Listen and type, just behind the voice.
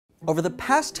Over the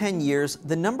past 10 years,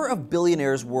 the number of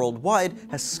billionaires worldwide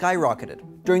has skyrocketed.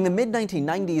 During the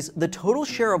mid-1990s, the total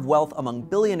share of wealth among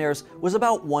billionaires was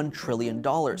about $1 trillion.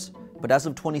 But as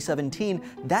of 2017,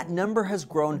 that number has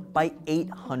grown by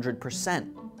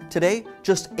 800%. Today,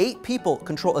 just 8 people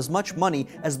control as much money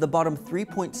as the bottom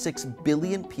 3.6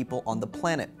 billion people on the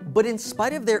planet. But in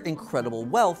spite of their incredible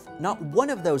wealth, not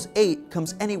one of those 8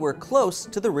 comes anywhere close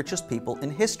to the richest people in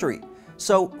history.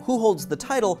 So who holds the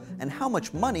title and how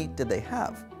much money did they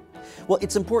have? Well,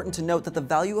 it's important to note that the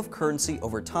value of currency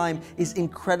over time is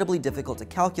incredibly difficult to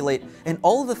calculate, and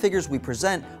all of the figures we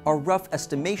present are rough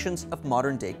estimations of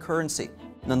modern-day currency.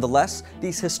 Nonetheless,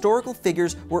 these historical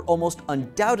figures were almost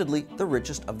undoubtedly the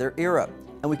richest of their era,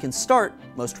 and we can start,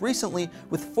 most recently,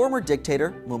 with former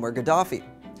dictator Muammar Gaddafi.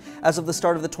 As of the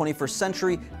start of the 21st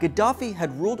century, Gaddafi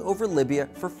had ruled over Libya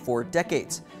for 4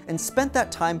 decades, and spent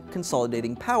that time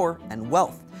consolidating power and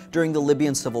wealth. During the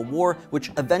Libyan civil war,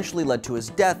 which eventually led to his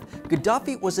death,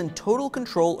 Gaddafi was in total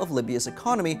control of Libya's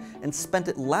economy and spent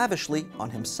it lavishly on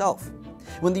himself.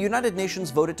 When the United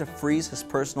Nations voted to freeze his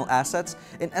personal assets,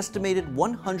 an estimated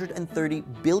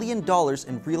 $130 billion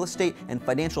in real estate and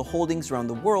financial holdings around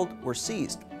the world were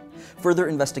seized. Further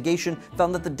investigation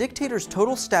found that the dictator's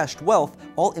total stashed wealth,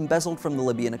 all embezzled from the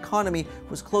Libyan economy,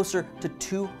 was closer to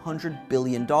 $200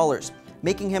 billion,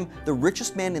 making him the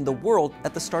richest man in the world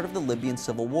at the start of the Libyan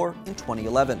civil war in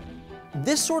 2011.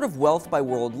 This sort of wealth by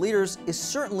world leaders is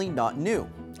certainly not new.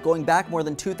 Going back more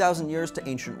than 2,000 years to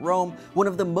ancient Rome, one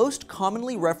of the most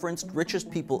commonly referenced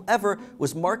richest people ever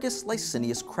was Marcus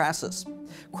Licinius Crassus.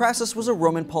 Crassus was a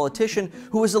Roman politician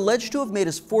who was alleged to have made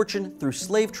his fortune through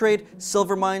slave trade,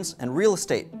 silver mines, and real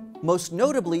estate. Most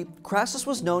notably, Crassus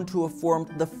was known to have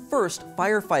formed the first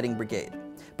firefighting brigade.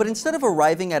 But instead of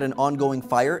arriving at an ongoing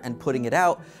fire and putting it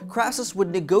out, Crassus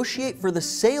would negotiate for the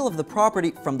sale of the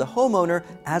property from the homeowner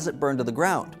as it burned to the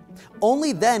ground.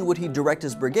 Only then would he direct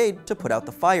his brigade to put out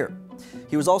the fire.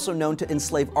 He was also known to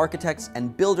enslave architects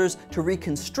and builders to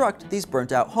reconstruct these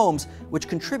burnt-out homes, which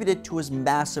contributed to his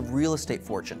massive real estate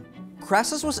fortune.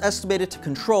 Crassus was estimated to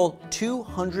control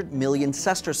 200 million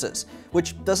sesterces,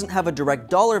 which doesn't have a direct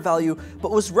dollar value,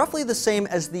 but was roughly the same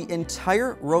as the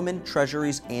entire Roman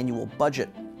treasury's annual budget.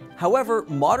 However,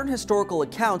 modern historical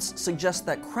accounts suggest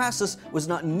that Crassus was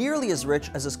not nearly as rich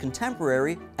as his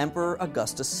contemporary, Emperor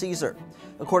Augustus Caesar.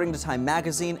 According to Time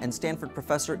magazine and Stanford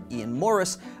professor Ian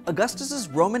Morris, Augustus's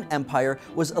Roman Empire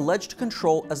was alleged to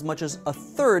control as much as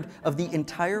 1/3 of the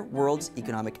entire world's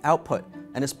economic output,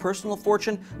 and his personal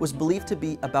fortune was believed to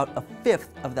be about 1/5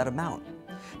 of that amount.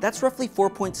 That's roughly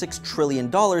 $4.6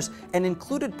 trillion and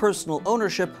included personal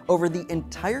ownership over the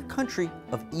entire country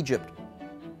of Egypt.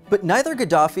 But neither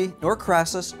Gaddafi, nor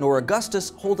Crassus, nor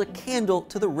Augustus hold a candle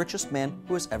to the richest man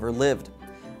who has ever lived.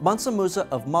 Mansa Musa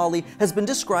of Mali has been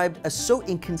described as so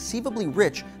inconceivably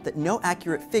rich that no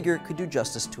accurate figure could do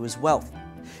justice to his wealth.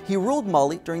 He ruled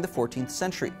Mali during the 14th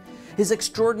century. His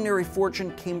extraordinary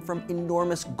fortune came from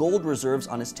enormous gold reserves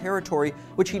on his territory,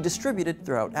 which he distributed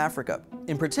throughout Africa.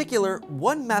 In particular,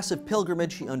 one massive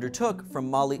pilgrimage he undertook from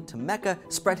Mali to Mecca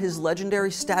spread his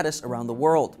legendary status around the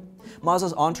world.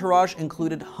 Maza's entourage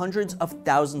included hundreds of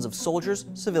thousands of soldiers,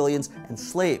 civilians, and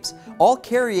slaves, all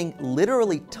carrying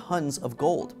literally tons of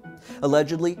gold.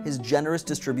 Allegedly, his generous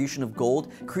distribution of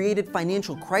gold created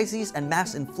financial crises and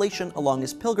mass inflation along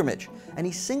his pilgrimage, and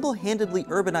he single-handedly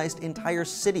urbanized entire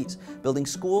cities, building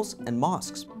schools and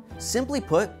mosques. Simply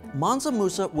put, Mansa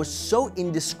Musa was so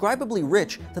indescribably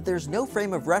rich that there's no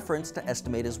frame of reference to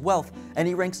estimate his wealth, and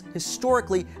he ranks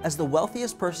historically as the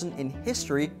wealthiest person in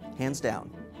history, hands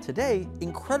down. Today,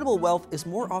 incredible wealth is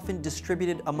more often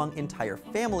distributed among entire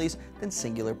families than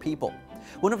singular people.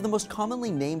 One of the most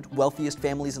commonly named wealthiest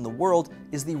families in the world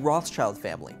is the Rothschild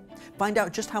family. Find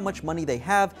out just how much money they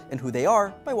have and who they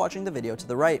are by watching the video to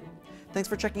the right. Thanks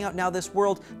for checking out Now This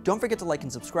World. Don't forget to like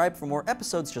and subscribe for more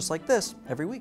episodes just like this every week.